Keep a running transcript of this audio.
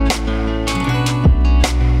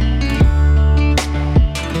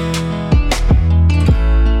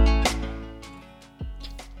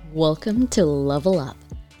Welcome to Level Up,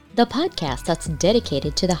 the podcast that's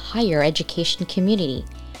dedicated to the higher education community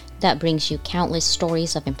that brings you countless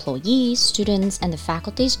stories of employees, students, and the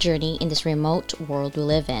faculty's journey in this remote world we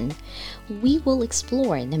live in. We will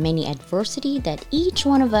explore the many adversity that each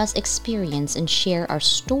one of us experience and share our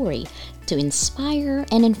story to inspire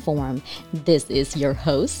and inform. This is your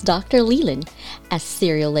host, Dr. Leland, a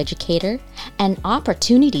serial educator, an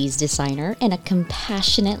opportunities designer, and a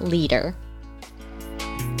compassionate leader.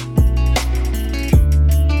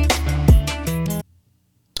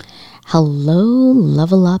 Hello,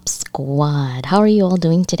 Level Up Squad. How are you all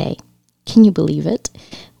doing today? Can you believe it?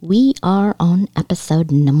 We are on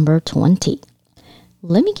episode number 20.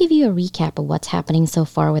 Let me give you a recap of what's happening so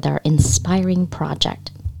far with our inspiring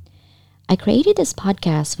project. I created this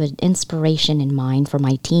podcast with inspiration in mind for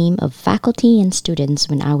my team of faculty and students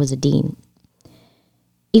when I was a dean.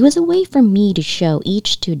 It was a way for me to show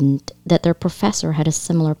each student that their professor had a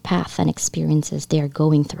similar path and experiences they are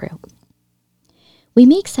going through. We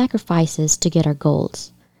make sacrifices to get our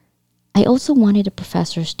goals. I also wanted the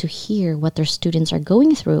professors to hear what their students are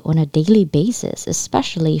going through on a daily basis,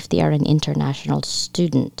 especially if they are an international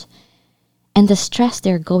student, and the stress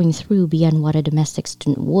they're going through beyond what a domestic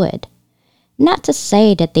student would. Not to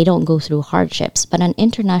say that they don't go through hardships, but an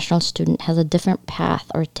international student has a different path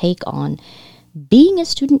or take on being a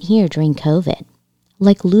student here during COVID,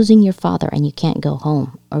 like losing your father and you can't go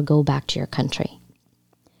home or go back to your country.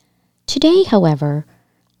 Today, however,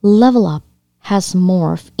 Level Up has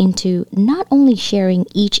morphed into not only sharing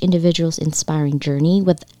each individual's inspiring journey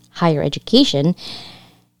with higher education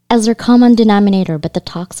as their common denominator, but the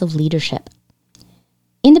talks of leadership.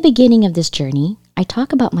 In the beginning of this journey, I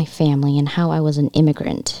talk about my family and how I was an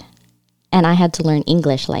immigrant, and I had to learn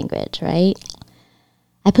English language, right?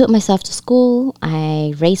 I put myself to school,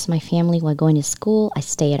 I raised my family while going to school, I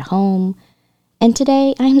stay at home. And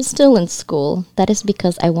today, I'm still in school. That is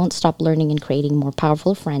because I won't stop learning and creating more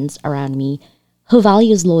powerful friends around me who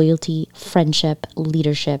values loyalty, friendship,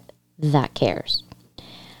 leadership, that cares.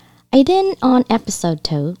 On episode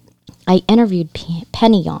 2, I interviewed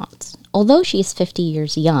Penny Yance. Although she is 50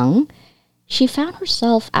 years young, she found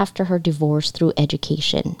herself after her divorce through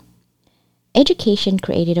education. Education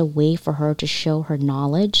created a way for her to show her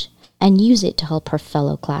knowledge and use it to help her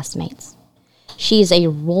fellow classmates. She is a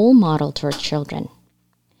role model to her children.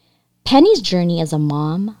 Penny's journey as a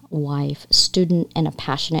mom, wife, student, and a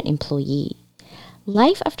passionate employee.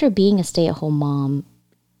 Life after being a stay-at-home mom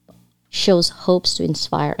shows hopes to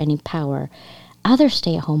inspire and empower other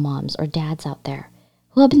stay-at-home moms or dads out there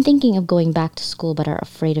who have been thinking of going back to school but are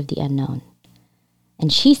afraid of the unknown.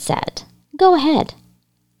 And she said, go ahead,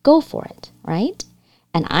 go for it, right?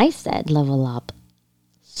 And I said, level up.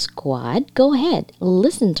 Squad, go ahead,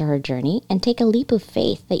 listen to her journey and take a leap of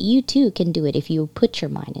faith that you too can do it if you put your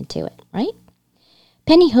mind into it, right?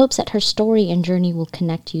 Penny hopes that her story and journey will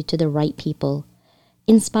connect you to the right people,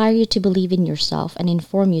 inspire you to believe in yourself, and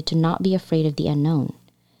inform you to not be afraid of the unknown.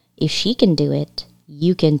 If she can do it,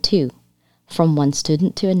 you can too, from one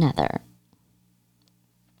student to another.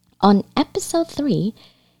 On episode 3,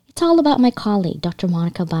 it's all about my colleague, Dr.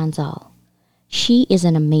 Monica Banzal. She is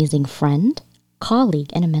an amazing friend, colleague,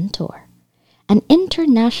 and a mentor. An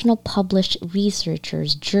international published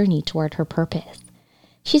researcher's journey toward her purpose.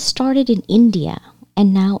 She started in India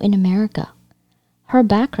and now in America. Her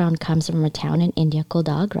background comes from a town in India called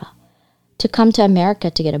Agra, to come to America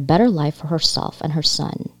to get a better life for herself and her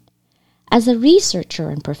son. As a researcher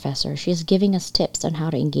and professor, she is giving us tips on how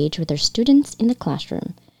to engage with her students in the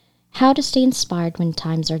classroom, how to stay inspired when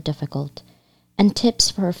times are difficult, and tips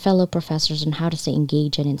for her fellow professors on how to stay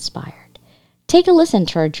engaged and inspired. Take a listen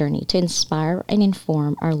to our journey to inspire and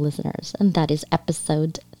inform our listeners, and that is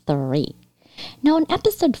episode 3. Now, in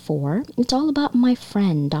episode 4, it's all about my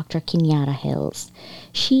friend, Dr. Kenyatta Hills.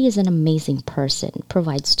 She is an amazing person,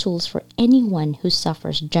 provides tools for anyone who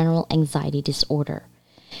suffers general anxiety disorder.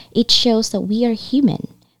 It shows that we are human.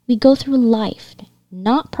 We go through life,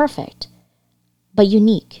 not perfect, but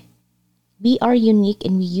unique. We are unique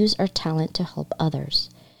and we use our talent to help others.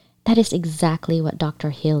 That is exactly what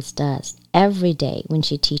Dr. Hills does every day when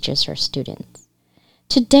she teaches her students.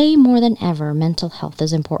 Today, more than ever, mental health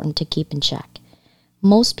is important to keep in check.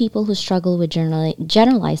 Most people who struggle with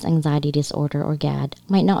generalized anxiety disorder or GAD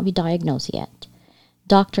might not be diagnosed yet.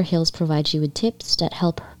 Dr. Hills provides you with tips that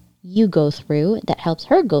helps her go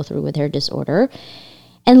through with her disorder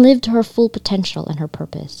and live to her full potential and her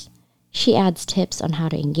purpose. She adds tips on how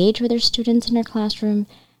to engage with her students in her classroom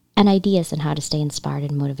and ideas on how to stay inspired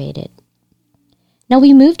and motivated. Now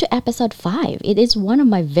we move to episode 5. It is one of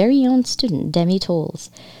my very own student, Demi Tolles.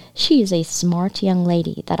 She is a smart young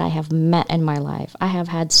lady that I have met in my life. I have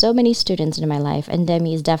had so many students in my life, and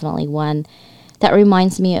Demi is definitely one that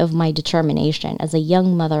reminds me of my determination. As a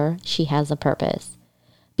young mother, she has a purpose.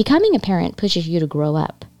 Becoming a parent pushes you to grow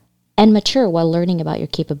up and mature while learning about your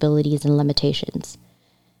capabilities and limitations.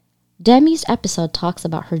 Demi's episode talks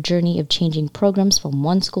about her journey of changing programs from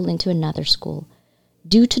one school into another school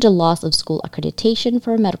due to the loss of school accreditation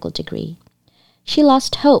for a medical degree. She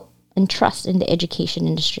lost hope and trust in the education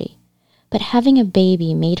industry, but having a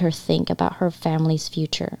baby made her think about her family's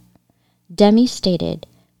future. Demi stated,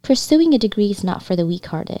 "Pursuing a degree is not for the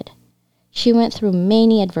weak-hearted." She went through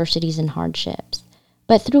many adversities and hardships,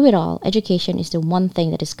 but through it all, education is the one thing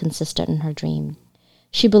that is consistent in her dream.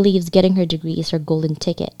 She believes getting her degree is her golden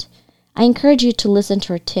ticket. I encourage you to listen to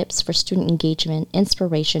her tips for student engagement,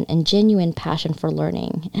 inspiration, and genuine passion for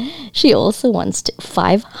learning. She also wants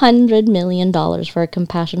 $500 million for a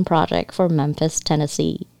compassion project for Memphis,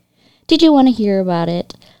 Tennessee. Did you want to hear about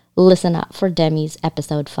it? Listen up for Demi's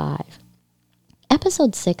episode 5.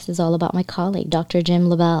 Episode 6 is all about my colleague, Dr. Jim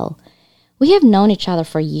LaBelle. We have known each other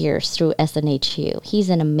for years through SNHU. He's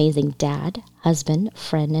an amazing dad, husband,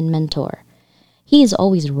 friend, and mentor. He is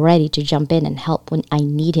always ready to jump in and help when I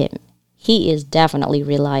need him. He is definitely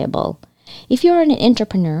reliable. If you are an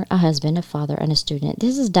entrepreneur, a husband, a father, and a student,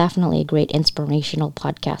 this is definitely a great inspirational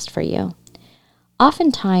podcast for you.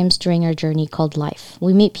 Oftentimes during our journey called life,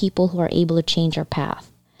 we meet people who are able to change our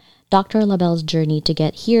path. Dr. LaBelle's journey to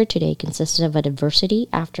get here today consisted of adversity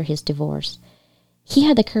after his divorce. He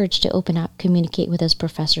had the courage to open up, communicate with his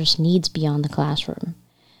professors' needs beyond the classroom.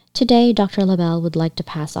 Today, Dr. LaBelle would like to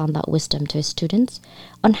pass on that wisdom to his students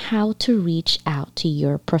on how to reach out to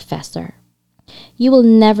your professor. You will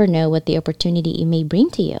never know what the opportunity it may bring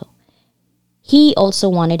to you. He also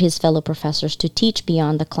wanted his fellow professors to teach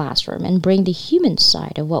beyond the classroom and bring the human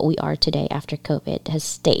side of what we are today after COVID has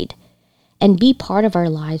stayed and be part of our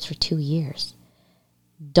lives for 2 years.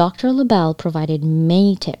 Dr. LaBelle provided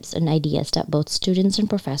many tips and ideas that both students and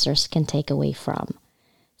professors can take away from.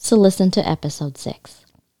 So listen to episode 6.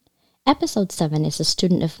 Episode 7 is a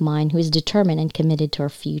student of mine who is determined and committed to her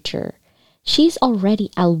future. She's already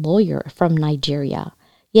a lawyer from Nigeria,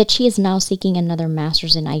 yet she is now seeking another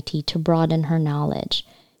master's in IT to broaden her knowledge.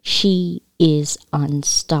 She is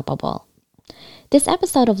unstoppable. This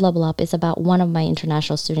episode of Level Up is about one of my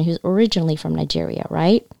international students who's originally from Nigeria,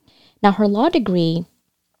 right? Now, her law degree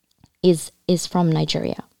is from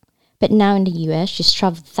Nigeria, but now in the US, she's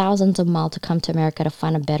traveled thousands of miles to come to America to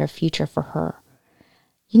find a better future for her.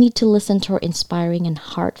 You need to listen to her inspiring and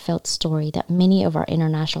heartfelt story that many of our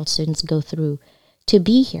international students go through to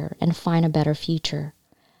be here and find a better future.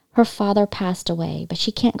 Her father passed away, but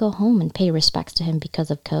she can't go home and pay respects to him because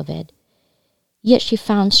of COVID. Yet she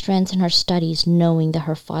found strength in her studies, knowing that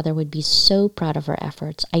her father would be so proud of her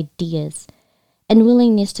efforts, ideas, and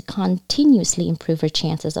willingness to continuously improve her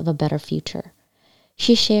chances of a better future.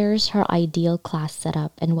 She shares her ideal class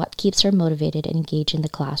setup and what keeps her motivated and engaged in the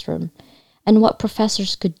classroom, and what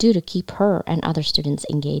professors could do to keep her and other students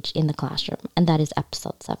engaged in the classroom, and that is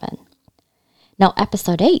episode 7. Now,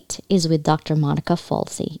 episode 8 is with Dr. Monica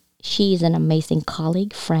Falsey. She is an amazing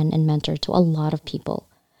colleague, friend, and mentor to a lot of people.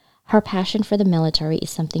 Her passion for the military is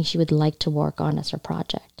something she would like to work on as her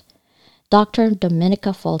project. Dr.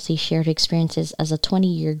 Dominica Falsey shared her experiences as a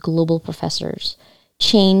 20-year global professor's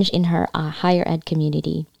change in her higher ed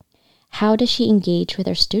community. How does she engage with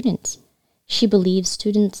her students? She believes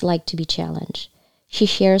students like to be challenged. She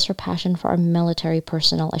shares her passion for our military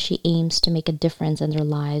personnel as she aims to make a difference in their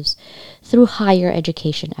lives through higher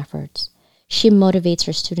education efforts. She motivates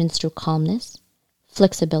her students through calmness,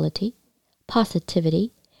 flexibility,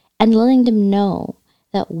 positivity, and letting them know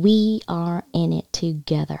that we are in it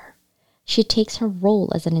together. She takes her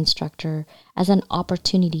role as an instructor as an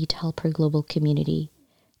opportunity to help her global community.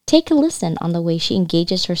 Take a listen on the way she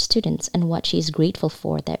engages her students and what she is grateful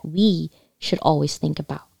for that we should always think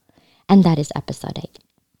about. And that is episode 8.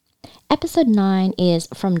 Episode 9 is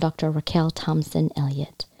from Dr. Raquel Thompson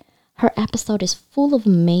Elliott. Her episode is full of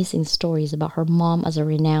amazing stories about her mom as a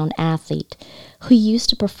renowned athlete who used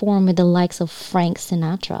to perform with the likes of Frank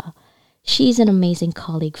Sinatra. She's an amazing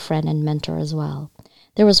colleague, friend, and mentor as well.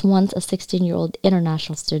 There was once a 16-year-old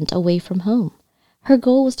international student away from home. Her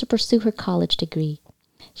goal was to pursue her college degree.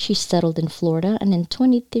 She settled in Florida and then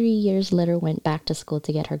 23 years later went back to school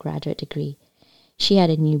to get her graduate degree. She had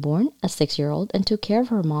a newborn, a 6-year-old, and took care of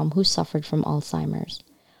her mom who suffered from Alzheimer's.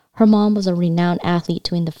 Her mom was a renowned athlete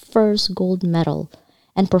to win the first gold medal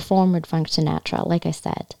and perform with Frank Sinatra, like I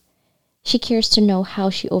said. She cares to know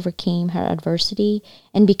how she overcame her adversity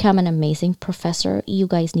and become an amazing professor. You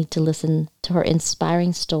guys need to listen to her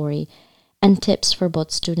inspiring story and tips for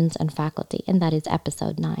both students and faculty, and that is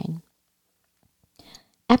episode 9.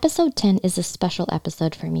 Episode 10 is a special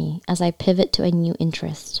episode for me as I pivot to a new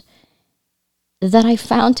interest that I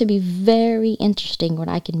found to be very interesting where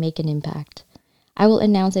I can make an impact. I will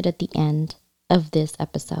announce it at the end of this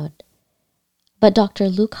episode. But Dr.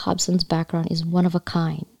 Luke Hobson's background is one of a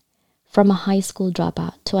kind. From a high school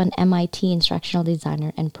dropout to an MIT instructional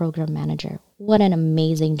designer and program manager. What an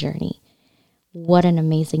amazing journey. What an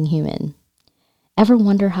amazing human. Ever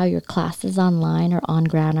wonder how your classes online or on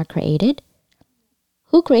ground are created?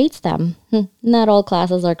 Who creates them? Not all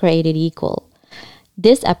classes are created equal.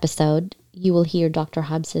 This episode, you will hear Dr.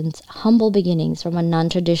 Hobson's humble beginnings from a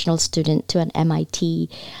non-traditional student to an MIT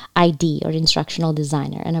ID or instructional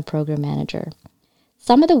designer and a program manager.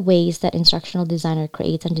 Some of the ways that instructional designer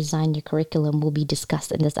creates and designs your curriculum will be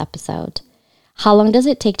discussed in this episode. How long does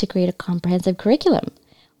it take to create a comprehensive curriculum?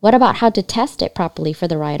 What about how to test it properly for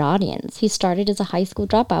the right audience? He started as a high school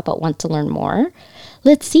dropout but wants to learn more.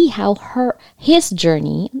 Let's see how his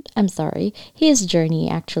journey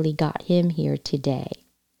actually got him here today,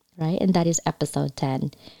 right? And that is episode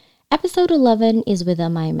 10. Episode 11 is with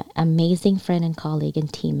my amazing friend and colleague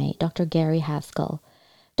and teammate, Dr. Gary Haskell.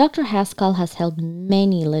 Dr. Haskell has held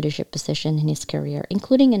many leadership positions in his career,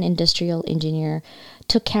 including an industrial engineer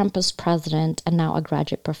to campus president and now a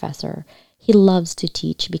graduate professor. He loves to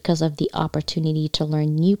teach because of the opportunity to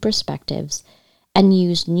learn new perspectives and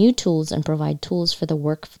use new tools and provide tools for the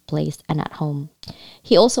workplace and at home.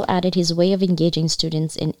 He also added his way of engaging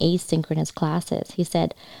students in asynchronous classes. He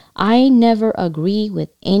said, "I never agree with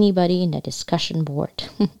anybody in the discussion board."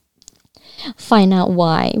 Find out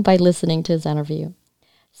why by listening to his interview.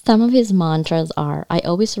 Some of his mantras are, "I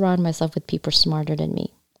always surround myself with people smarter than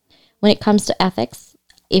me." When it comes to ethics,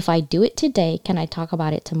 if I do it today, can I talk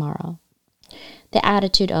about it tomorrow? The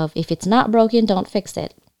attitude of, if it's not broken, don't fix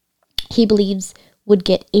it. He believes would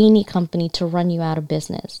get any company to run you out of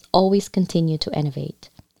business. Always continue to innovate.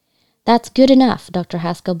 That's good enough. Dr.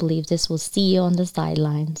 Haskell believes this will see you on the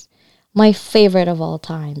sidelines. My favorite of all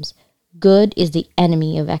times. Good is the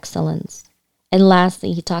enemy of excellence. And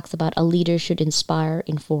lastly, he talks about a leader should inspire,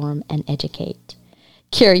 inform, and educate.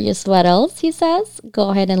 Curious what else, he says? Go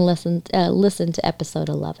ahead and listen to episode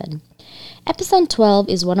 11. Episode 12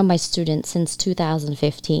 is one of my students since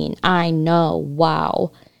 2015. I know,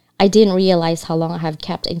 wow. I didn't realize how long I have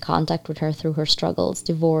kept in contact with her through her struggles,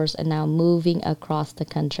 divorce, and now moving across the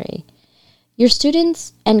country. Your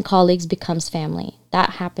students and colleagues becomes family.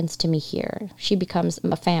 That happens to me here. She becomes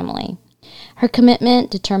a family. Her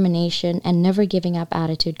commitment, determination, and never giving up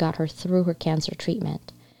attitude got her through her cancer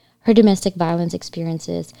treatment. Her domestic violence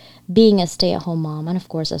experiences, being a stay-at-home mom, and of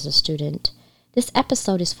course as a student. This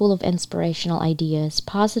episode is full of inspirational ideas,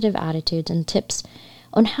 positive attitudes, and tips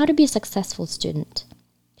on how to be a successful student.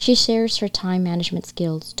 She shares her time management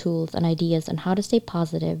skills, tools, and ideas on how to stay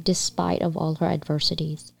positive despite of all her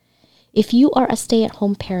adversities. If you are a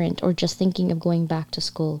stay-at-home parent or just thinking of going back to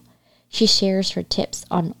school, she shares her tips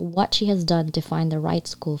on what she has done to find the right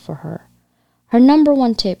school for her. Her number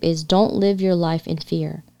one tip is don't live your life in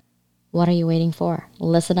fear. What are you waiting for?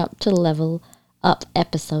 Listen up to Level Up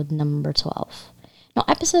episode number 12. Now,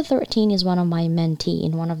 episode 13 is one of my mentee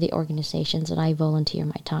in one of the organizations that I volunteer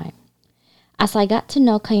my time. As I got to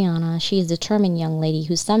know Kayana, she is a determined young lady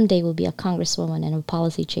who someday will be a congresswoman and a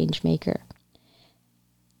policy change maker.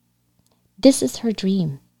 This is her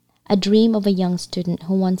dream, a dream of a young student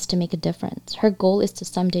who wants to make a difference. Her goal is to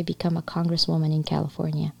someday become a congresswoman in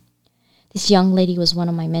California. This young lady was one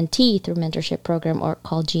of my mentees through mentorship program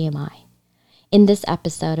called GMI. In this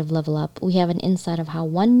episode of Level Up, we have an insight of how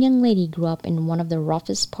one young lady grew up in one of the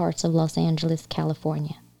roughest parts of Los Angeles,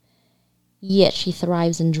 California. Yet she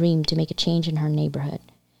thrives and dreams to make a change in her neighborhood,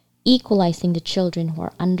 equalizing the children who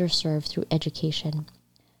are underserved through education.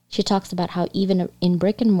 She talks about how even in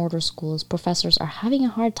brick-and-mortar schools, professors are having a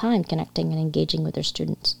hard time connecting and engaging with their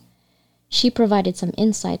students. She provided some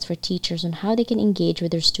insights for teachers on how they can engage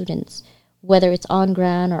with their students, whether it's on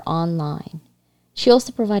ground or online. She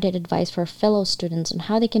also provided advice for fellow students on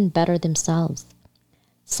how they can better themselves.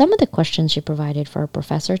 Some of the questions she provided for a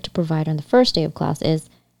professor to provide on the first day of class is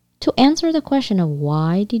to answer the question of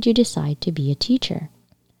why did you decide to be a teacher?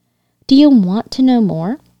 Do you want to know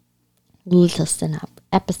more? Listen up.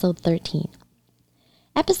 Episode 13.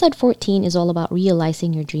 Episode 14 is all about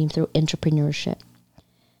realizing your dream through entrepreneurship.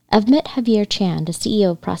 I've met Javier Chan, the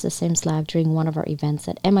CEO of Process Sims Lab, during one of our events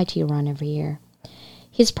at MIT run every year.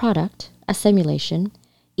 His product, a simulation,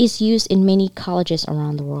 is used in many colleges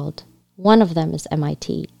around the world. One of them is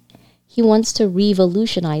MIT. He wants to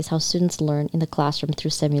revolutionize how students learn in the classroom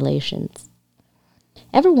through simulations.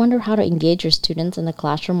 Ever wonder how to engage your students in the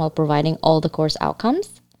classroom while providing all the course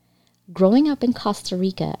outcomes? Growing up in Costa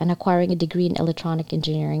Rica and acquiring a degree in electronic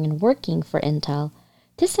engineering and working for Intel,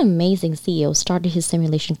 this amazing CEO started his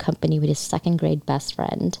simulation company with his second grade best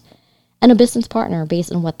friend and a business partner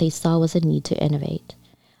based on what they saw was a need to innovate.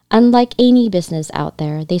 Unlike any business out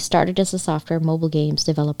there, they started as a software mobile games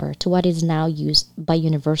developer to what is now used by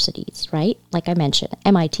universities, right? Like I mentioned,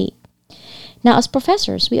 MIT. Now, as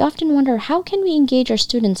professors, we often wonder how can we engage our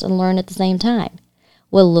students and learn at the same time?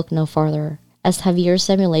 Well, look no further, as Javier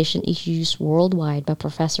simulation is used worldwide by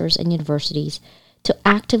professors and universities to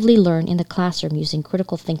actively learn in the classroom using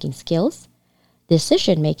critical thinking skills,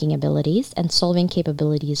 decision-making abilities, and solving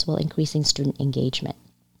capabilities while increasing student engagement.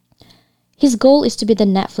 His goal is to be the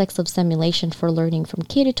Netflix of simulation for learning from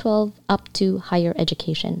K-12 up to higher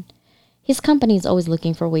education. His company is always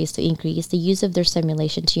looking for ways to increase the use of their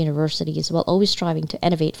simulation to universities while always striving to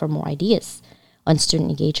innovate for more ideas on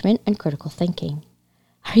student engagement and critical thinking.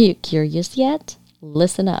 Are you curious yet?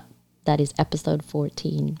 Listen up. That is episode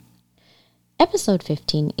 14. Episode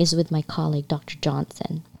 15 is with my colleague, Dr.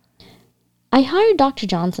 Johnson. I hired Dr.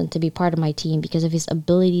 Johnson to be part of my team because of his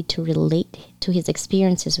ability to relate to his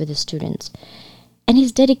experiences with his students and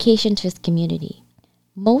his dedication to his community.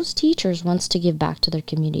 Most teachers want to give back to their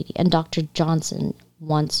community, and Dr. Johnson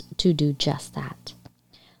wants to do just that.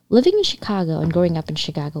 Living in Chicago and growing up in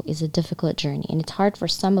Chicago is a difficult journey, and it's hard for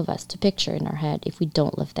some of us to picture in our head if we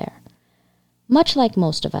don't live there. Much like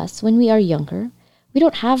most of us, when we are younger, we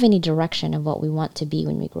don't have any direction of what we want to be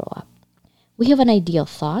when we grow up. We have an ideal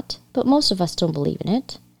thought, but most of us don't believe in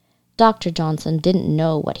it. Dr. Johnson didn't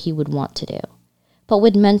know what he would want to do. But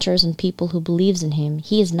with mentors and people who believes in him,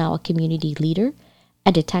 he is now a community leader,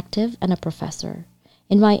 a detective, and a professor.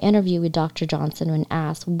 In my interview with Dr. Johnson, when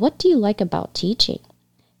asked, "What do you like about teaching?"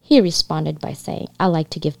 he responded by saying, "I like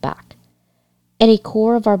to give back. At a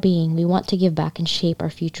core of our being, we want to give back and shape our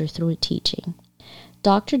future through teaching."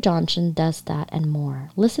 Dr. Johnson does that and more.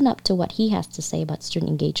 Listen up to what he has to say about student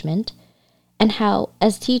engagement and how,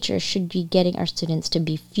 as teachers, should be getting our students to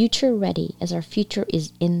be future ready as our future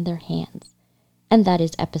is in their hands. And that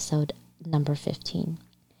is episode number 15.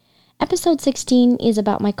 Episode 16 is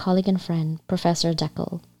about my colleague and friend, Professor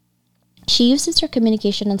Deckel. She uses her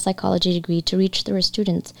communication and psychology degree to reach through her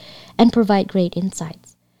students and provide great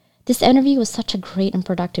insights. This interview was such a great and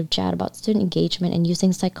productive chat about student engagement and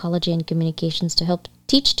using psychology and communications to help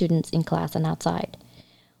teach students in class and outside.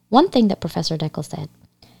 One thing that Professor Deckel said,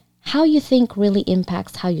 how you think really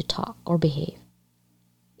impacts how you talk or behave.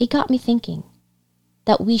 It got me thinking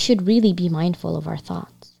that we should really be mindful of our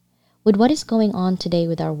thoughts. With what is going on today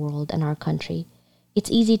with our world and our country, it's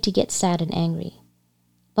easy to get sad and angry.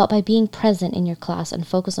 But by being present in your class and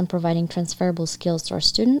focus on providing transferable skills to our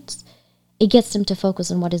students, it gets them to focus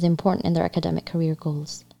on what is important in their academic career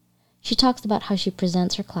goals. She talks about how she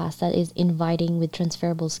presents her class that is inviting with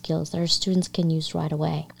transferable skills that her students can use right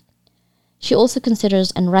away. She also considers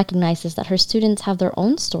and recognizes that her students have their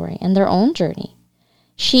own story and their own journey.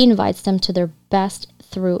 She invites them to their best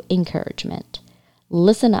through encouragement.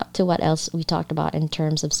 Listen up to what else we talked about in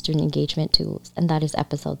terms of student engagement tools, and that is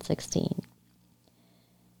episode 16.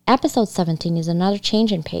 Episode 17 is another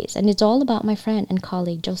change in pace, and it's all about my friend and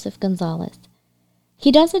colleague, Joseph Gonzalez.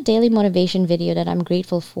 He does a daily motivation video that I'm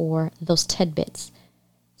grateful for those tidbits.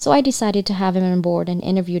 So I decided to have him on board and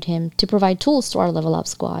interviewed him to provide tools to our Level Up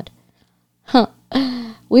squad.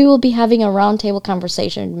 We will be having a roundtable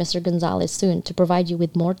conversation with Mr. Gonzalez soon to provide you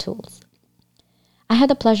with more tools. I had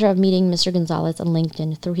the pleasure of meeting Mr. Gonzalez on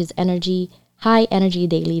LinkedIn through his high energy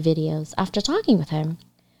daily videos. After talking with him,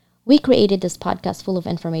 we created this podcast full of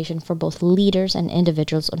information for both leaders and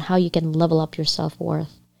individuals on how you can level up your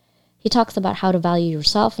self-worth. He talks about how to value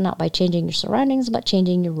yourself, not by changing your surroundings, but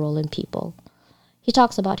changing your role in people. He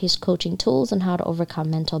talks about his coaching tools and how to overcome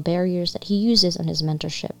mental barriers that he uses in his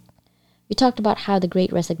mentorship. We talked about how the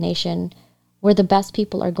Great Resignation, where the best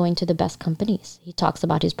people are going to the best companies. He talks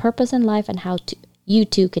about his purpose in life and how you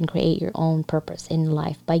too can create your own purpose in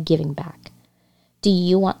life by giving back. Do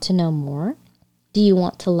you want to know more? Do you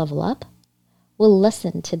want to level up? Well,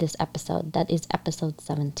 listen to this episode. That is episode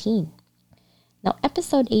 17. Now,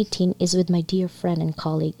 episode 18 is with my dear friend and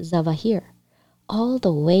colleague, Zavahir, all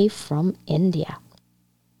the way from India.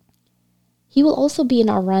 He will also be in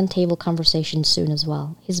our roundtable conversation soon as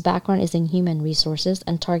well. His background is in human resources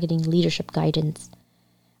and targeting leadership guidance.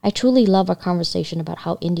 I truly love our conversation about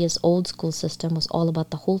how India's old school system was all about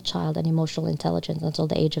the whole child and emotional intelligence until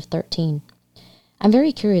the age of 13. I'm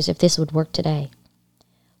very curious if this would work today.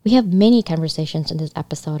 We have many conversations in this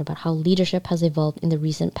episode about how leadership has evolved in the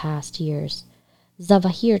recent past years.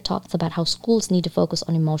 Zavahir talks about how schools need to focus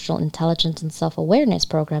on emotional intelligence and self-awareness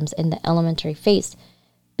programs in the elementary phase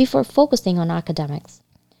before focusing on academics.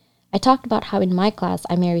 I talked about how in my class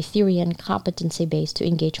I marry theory and competency-based to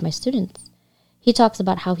engage my students. He talks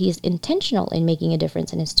about how he is intentional in making a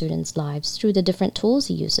difference in his students' lives through the different tools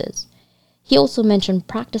he uses. He also mentioned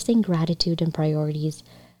practicing gratitude and priorities,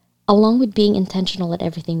 along with being intentional at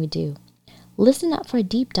everything we do. Listen up for a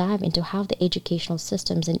deep dive into how the educational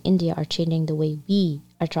systems in India are changing the way we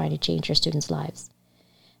are trying to change our students' lives.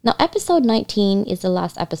 Now, episode 19 is the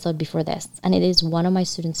last episode before this, and it is one of my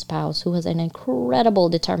students' spouse who has an incredible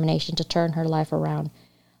determination to turn her life around,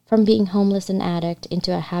 from being homeless and addict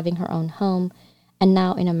into having her own home, and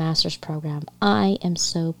now in a master's program. I am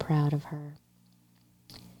so proud of her.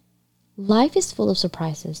 Life is full of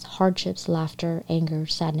surprises, hardships, laughter, anger,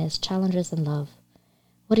 sadness, challenges, and love.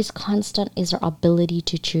 What is constant is our ability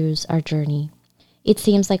to choose our journey. It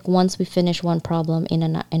seems like once we finish one problem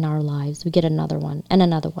in our lives, we get another one and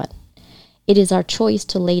another one. It is our choice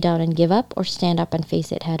to lay down and give up or stand up and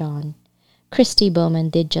face it head on. Christy Bowman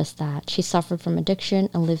did just that. She suffered from addiction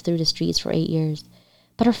and lived through the streets for 8 years,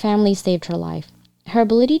 but her family saved her life. Her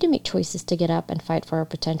ability to make choices to get up and fight for her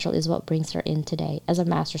potential is what brings her in today as a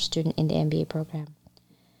master's student in the MBA program.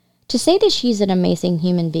 To say that she's an amazing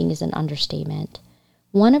human being is an understatement.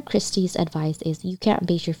 One of Christy's advice is you can't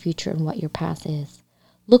base your future on what your past is.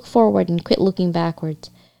 Look forward and quit looking backwards.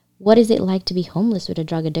 What is it like to be homeless with a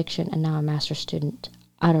drug addiction and now a master's student?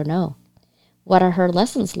 I don't know. What are her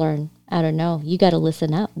lessons learned? I don't know. You got to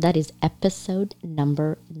listen up. That is episode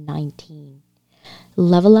number 19.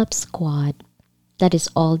 Level Up Squad. That is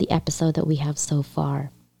all the episode that we have so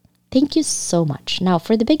far. Thank you so much. Now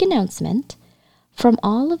for the big announcement. From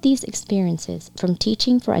all of these experiences, from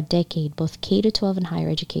teaching for a decade, both K-12 and higher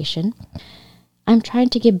education, I'm trying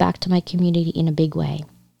to give back to my community in a big way.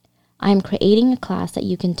 I am creating a class that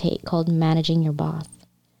you can take called Managing Your Boss.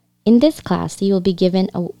 In this class, you will be given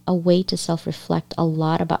a way to self-reflect a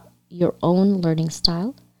lot about your own learning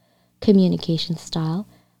style, communication style,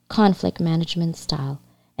 conflict management style,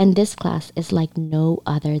 and this class is like no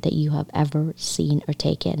other that you have ever seen or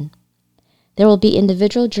taken. There will be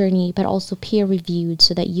individual journey, but also peer-reviewed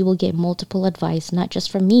so that you will get multiple advice, not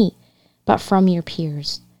just from me, but from your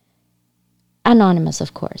peers. Anonymous,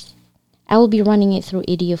 of course. I will be running it through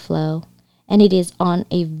IdeaFlow, and it is on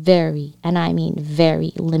a very, and I mean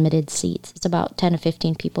very limited seats. It's about 10 to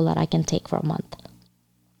 15 people that I can take for a month.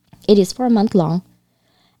 It is for a month long,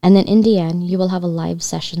 and then in the end, you will have a live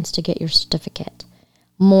sessions to get your certificate.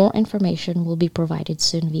 More information will be provided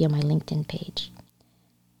soon via my LinkedIn page.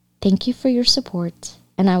 Thank you for your support,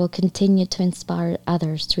 and I will continue to inspire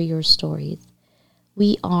others through your stories.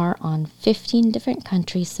 We are on 15 different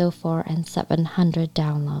countries so far and 700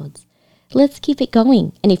 downloads. Let's keep it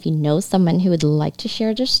going. And if you know someone who would like to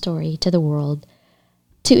share their story to the world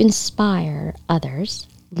to inspire others,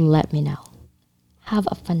 let me know. Have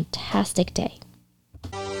a fantastic day.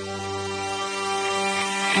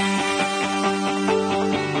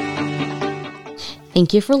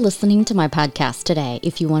 Thank you for listening to my podcast today.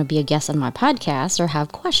 If you want to be a guest on my podcast or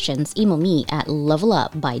have questions, email me at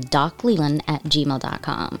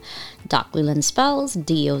levelupbydocleyland@gmail.com. Doc Leland spells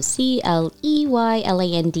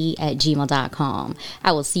DOCLEYLAND@gmail.com.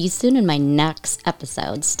 I will see you soon in my next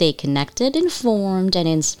episode. Stay connected, informed, and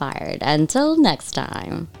inspired. Until next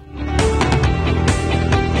time.